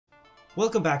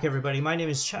Welcome back, everybody. My name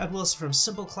is Chad Wilson from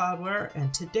Simple Cloudware,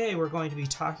 and today we're going to be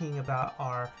talking about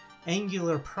our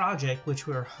Angular project, which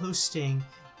we're hosting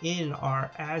in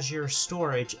our Azure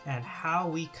Storage, and how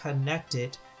we connect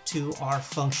it to our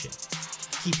function.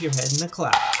 Keep your head in the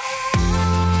cloud.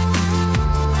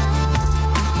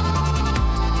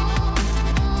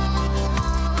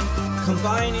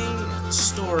 Combining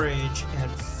storage and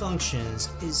functions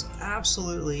is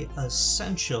absolutely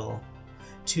essential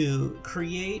to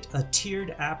create a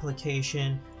tiered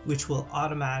application which will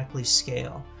automatically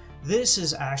scale. This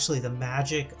is actually the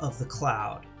magic of the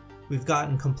cloud. We've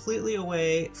gotten completely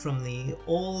away from the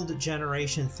old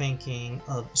generation thinking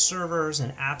of servers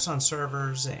and apps on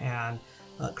servers and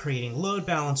creating load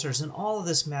balancers and all of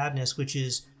this madness, which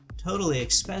is totally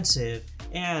expensive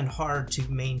and hard to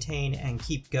maintain and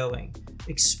keep going,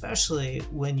 especially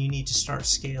when you need to start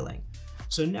scaling.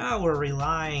 So now we're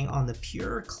relying on the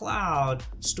pure cloud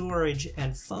storage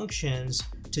and functions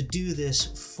to do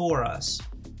this for us,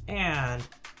 and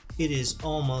it is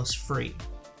almost free.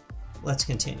 Let's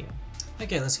continue.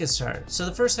 Okay, let's get started. So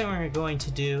the first thing we're going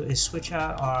to do is switch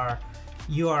out our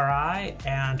URI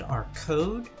and our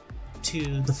code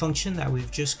to the function that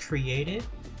we've just created.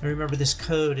 And remember, this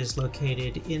code is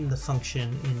located in the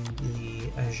function in the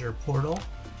Azure portal.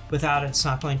 Without it, it's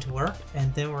not going to work.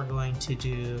 And then we're going to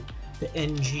do the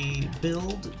ng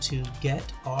build to get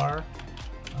our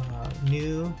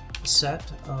new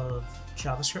set of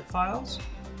JavaScript files.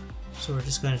 So we're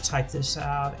just going to type this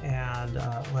out and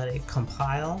let it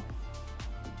compile.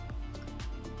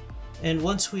 And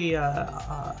once we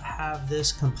have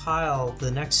this compiled, the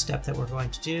next step that we're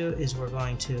going to do is we're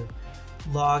going to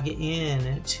log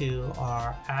in to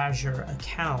our Azure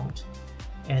account,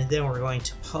 and then we're going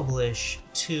to publish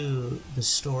to the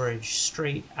storage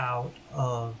straight out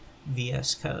of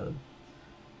VS Code,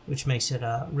 which makes it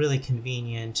really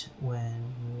convenient when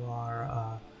you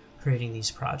are creating these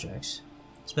projects.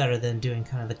 It's better than doing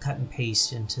kind of the cut and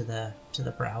paste into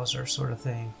the browser sort of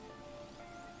thing.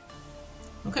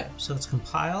 Okay, so it's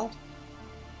compiled.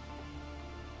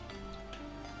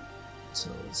 So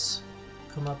let's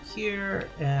come up here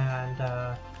and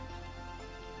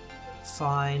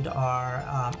find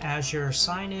our Azure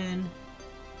sign-in.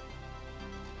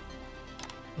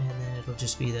 And then it'll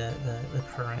just be the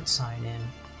current sign-in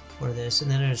for this. And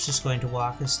then it's just going to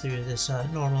walk us through this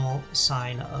normal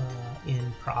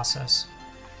sign-in process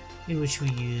in which we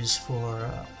use for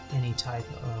any type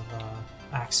of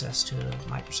access to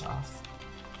Microsoft.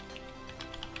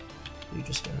 You're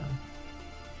just gonna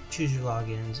choose your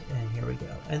logins, and here we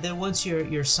go. And then once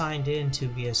you're signed in to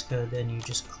VS Code, then you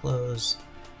just close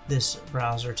this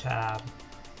browser tab,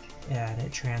 and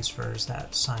it transfers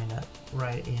that sign up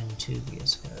right into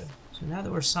VS Code. So now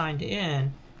that we're signed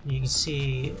in, you can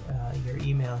see your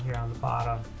email here on the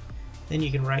bottom. Then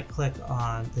you can right click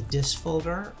on the dist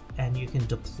folder and you can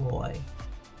deploy.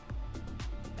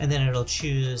 And then it'll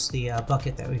choose the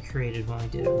bucket that we created when we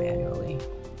did it manually.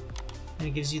 And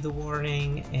it gives you the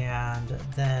warning, and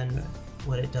then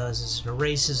what it does is it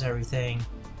erases everything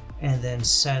and then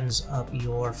sends up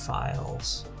your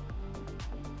files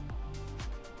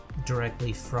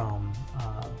directly from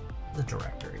the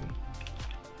directory.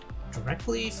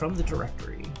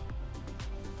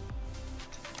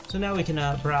 So now we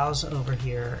can browse over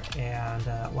here, and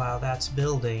while that's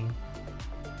building,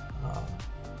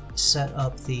 set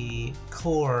up the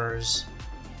CORS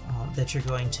that you're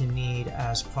going to need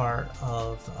as part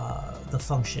of the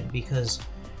function, because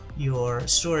your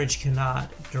storage cannot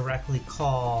directly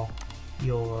call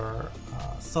your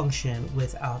function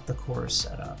without the CORS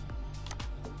setup.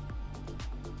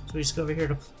 So we just go over here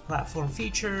to platform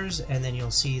features, and then you'll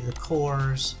see the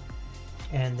CORS,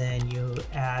 and then you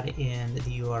add in the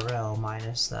URL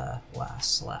minus the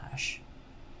last slash,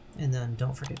 and then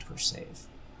don't forget to push save.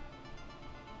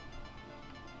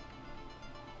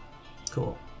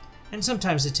 Cool. And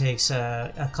sometimes it takes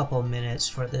a couple of minutes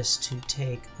for this to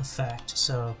take effect.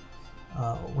 So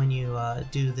when you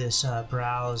do this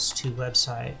browse to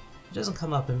website, it doesn't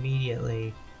come up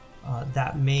immediately.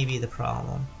 That may be the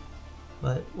problem.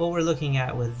 But what we're looking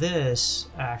at with this,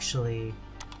 actually,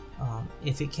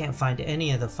 if it can't find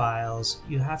any of the files,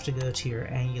 you have to go to your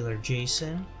Angular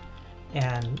JSON,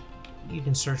 and you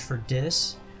can search for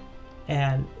dis.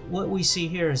 And what we see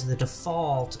here is the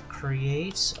default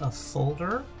creates a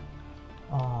folder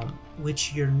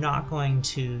which you're not going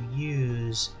to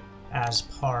use as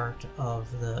part of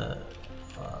the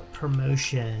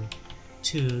promotion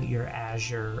to your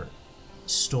Azure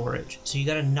storage. So you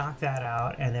got to knock that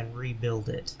out and then rebuild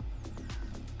it.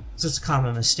 So it's a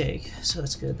common mistake. So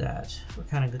it's good that we're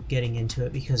kind of getting into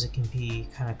it, because it can be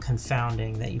kind of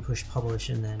confounding that you push publish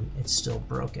and then it's still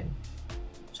broken.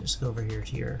 just go over here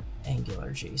to your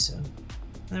Angular JSON. And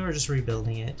then we're just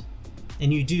rebuilding it.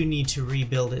 And you do need to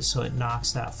rebuild it so it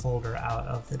knocks that folder out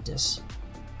of the disk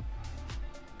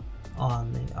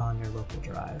on your local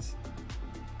drive.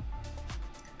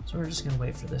 So we're just going to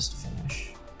wait for this to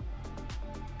finish.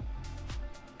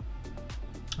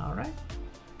 All right.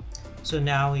 So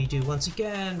now we do, once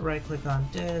again, right click on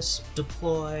disk,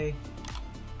 deploy,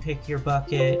 pick your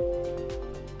bucket,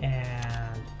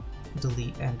 and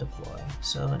delete and deploy.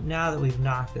 So now that we've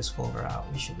knocked this folder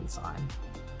out, we should be fine.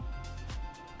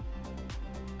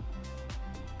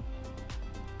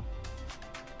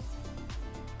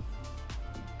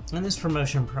 And this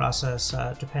promotion process,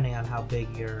 depending on how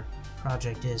big your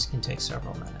project is, can take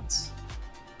several minutes.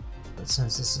 But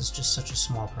since this is just such a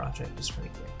small project, it's pretty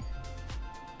quick.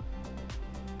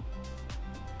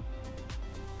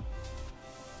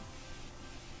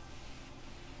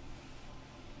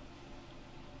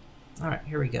 All right,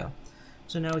 here we go.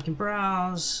 So now we can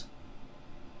browse,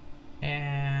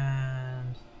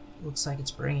 and it looks like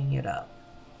it's bringing it up.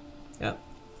 Yep,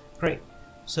 great.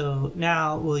 So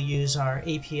now we'll use our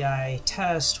API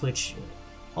test, which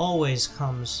always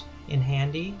comes in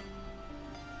handy.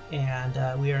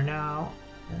 And we are now,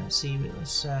 let's hit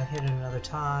it another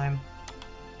time.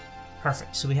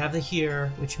 Perfect, so we have the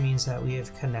here, which means that we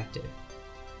have connected.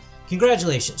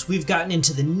 Congratulations, we've gotten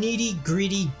into the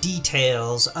nitty-gritty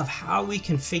details of how we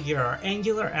configure our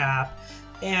Angular app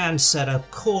and set up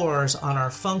CORS on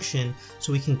our function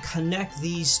so we can connect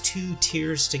these two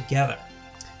tiers together.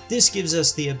 This gives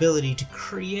us the ability to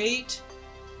create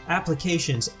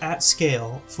applications at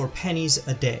scale for pennies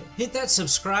a day. Hit that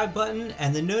subscribe button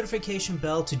and the notification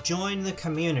bell to join the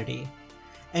community.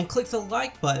 And click the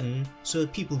like button so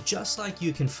that people just like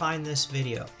you can find this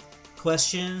video.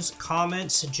 Questions,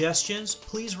 comments, suggestions,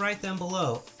 please write them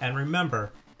below. And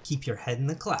remember, keep your head in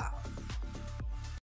the cloud.